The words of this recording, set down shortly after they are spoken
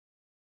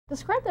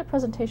Describe that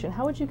presentation.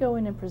 How would you go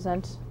in and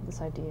present this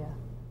idea?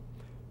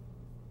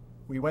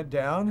 We went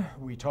down,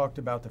 we talked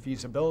about the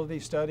feasibility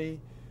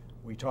study,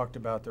 we talked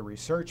about the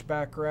research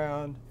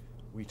background,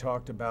 we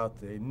talked about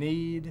the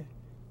need,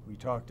 we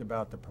talked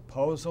about the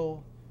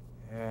proposal,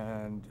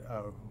 and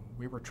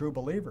we were true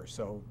believers.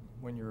 So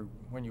when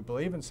you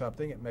believe in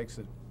something, it makes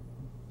it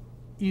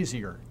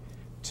easier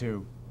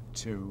to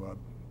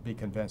be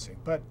convincing.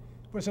 But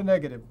it was a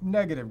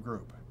negative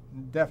group,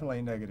 definitely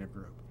a negative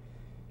group.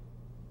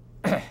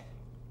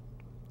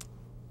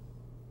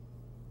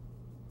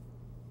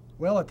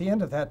 Well, at the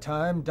end of that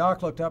time,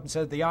 Doc looked up and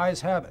said, "The ayes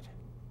have it."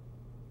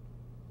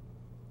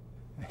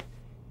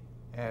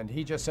 And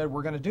he just said,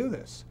 "We're going to do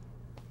this."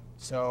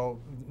 So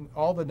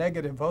all the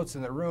negative votes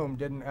in the room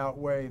didn't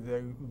outweigh the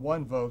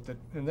one vote that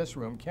in this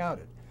room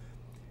counted.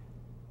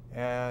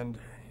 And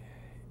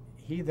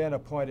he then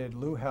appointed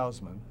Lou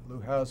Hausman.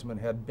 Lou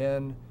Hausman had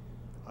been,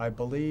 I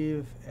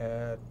believe,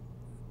 at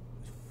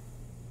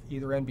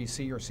either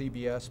NBC or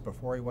CBS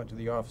before he went to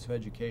the Office of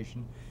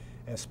Education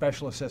as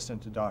special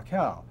assistant to Doc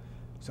Howe.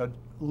 So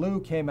Lou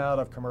came out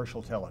of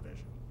commercial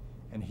television,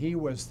 and he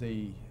was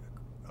the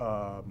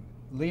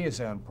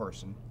liaison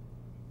person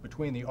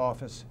between the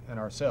office and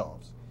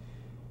ourselves.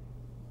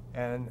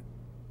 And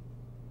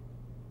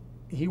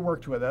he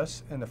worked with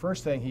us, and the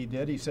first thing he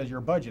did, he said,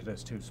 "Your budget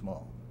is too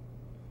small."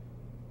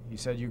 He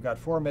said, "You've got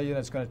 $4 million,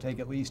 it's going to take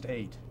at least $8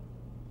 million.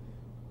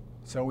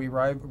 So we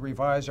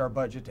revised our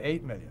budget to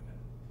 $8 million.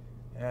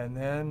 And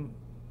then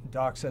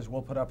Doc says,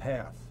 "We'll put up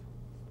half."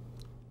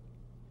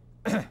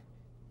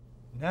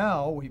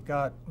 Now we've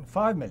got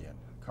 $5 million.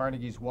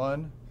 Carnegie's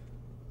won,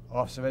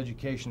 Office of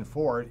Education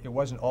for it. It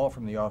wasn't all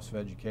from the Office of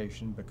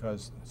Education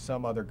because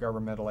some other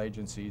governmental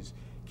agencies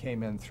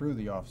came in through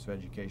the Office of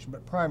Education,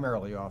 but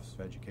primarily Office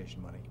of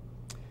Education money.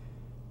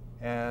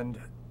 And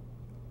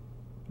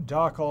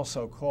Doc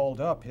also called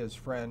up his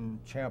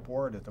friend Champ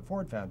Ward at the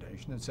Ford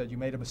Foundation and said, "You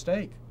made a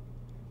mistake."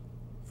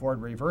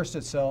 Ford reversed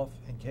itself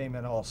and came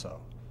in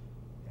also.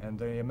 And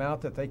the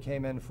amount that they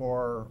came in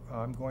for,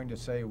 I'm going to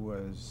say,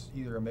 was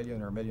either $1 million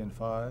or $1.5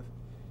 million.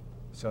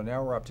 So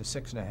now we're up to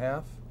 $6.5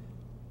 million.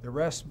 The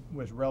rest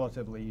was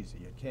relatively easy.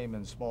 It came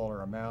in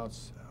smaller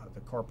amounts. The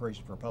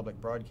Corporation for Public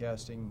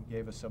Broadcasting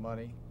gave us some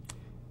money,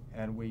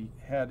 and we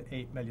had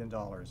 $8 million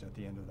at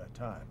the end of that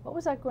time. What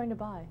was that going to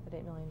buy, that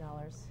 $8 million?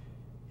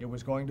 It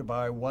was going to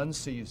buy one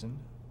season's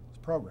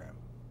program.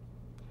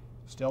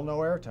 Still no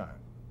airtime.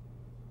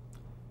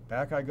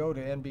 Back I go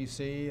to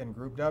NBC and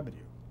Group W.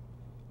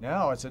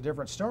 Now it's a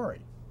different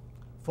story.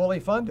 Fully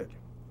funded,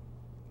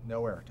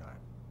 no airtime.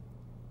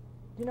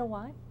 Do you know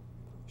why?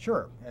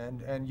 Sure,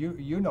 and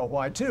you know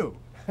why too.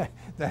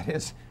 That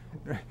is,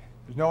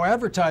 there's no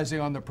advertising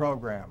on the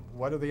program.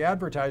 What are the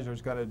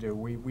advertisers going to do?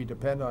 We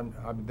depend on,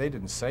 I mean, they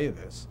didn't say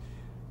this,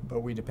 but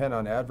we depend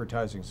on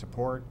advertising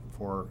support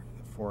for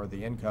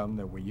the income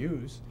that we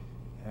use,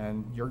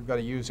 and you're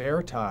going to use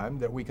airtime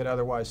that we could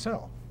otherwise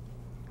sell.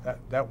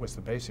 That was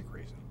the basic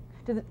reason.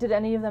 Did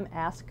any of them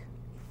ask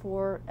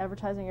for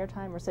advertising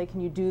airtime or say, "Can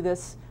you do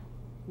this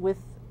with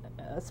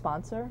a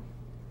sponsor"?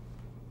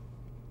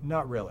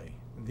 Not really.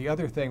 The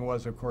other thing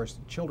was, of course,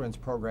 children's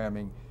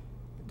programming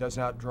does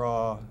not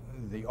draw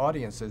the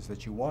audiences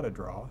that you want to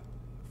draw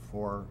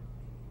for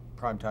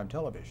primetime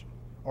television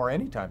or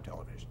anytime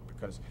television,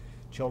 because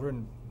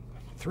children,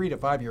 3 to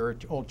 5 year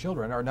old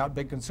children, are not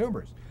big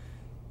consumers.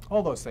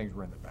 All those things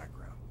were in the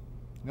background.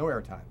 No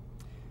airtime.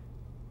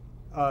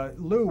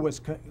 Lou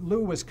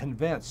was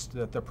convinced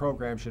that the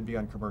program should be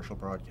on commercial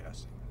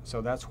broadcasting.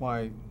 So that's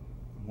why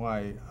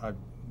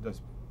this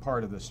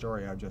part of the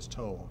story I've just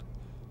told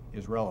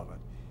is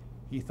relevant.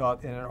 He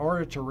thought in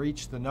order to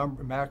reach the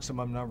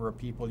maximum number of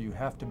people, you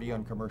have to be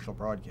on commercial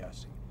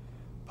broadcasting.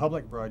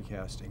 Public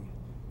broadcasting,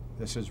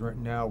 this is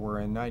now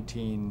we're in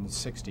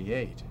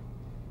 1968,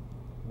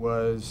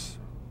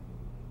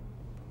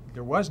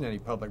 there wasn't any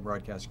public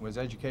broadcasting. It was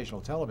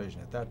educational television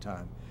at that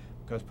time,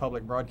 because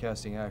Public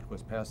Broadcasting Act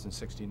was passed in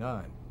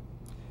 '69.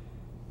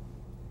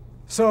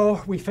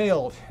 So we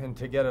failed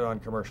to get it on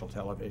commercial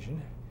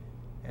television,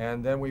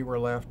 and then we were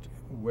left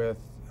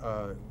with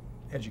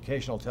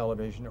educational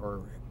television,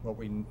 or what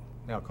we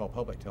now call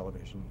public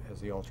television, as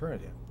the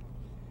alternative.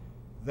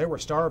 They were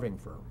starving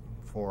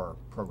for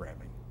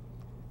programming,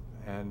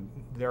 and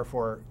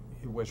therefore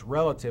it was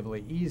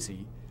relatively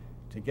easy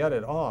to get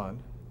it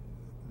on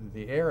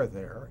the air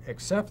there,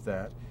 except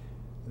that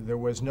there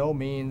was no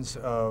means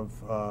of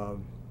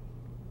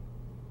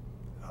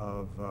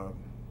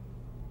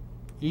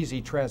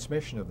easy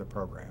transmission of the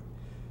program.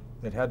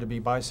 That had to be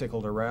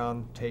bicycled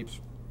around.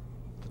 Tapes,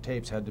 the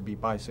tapes had to be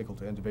bicycled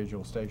to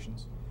individual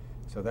stations.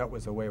 So that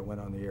was the way it went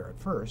on the air at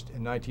first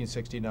in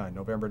 1969,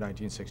 November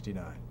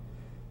 1969.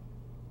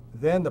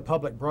 Then the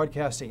Public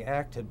Broadcasting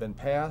Act had been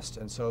passed,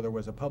 and so there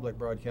was a public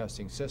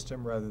broadcasting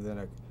system rather than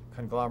a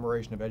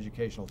conglomeration of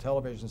educational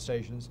television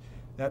stations.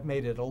 That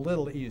made it a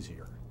little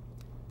easier.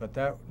 But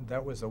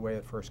that was the way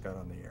it first got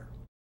on the air.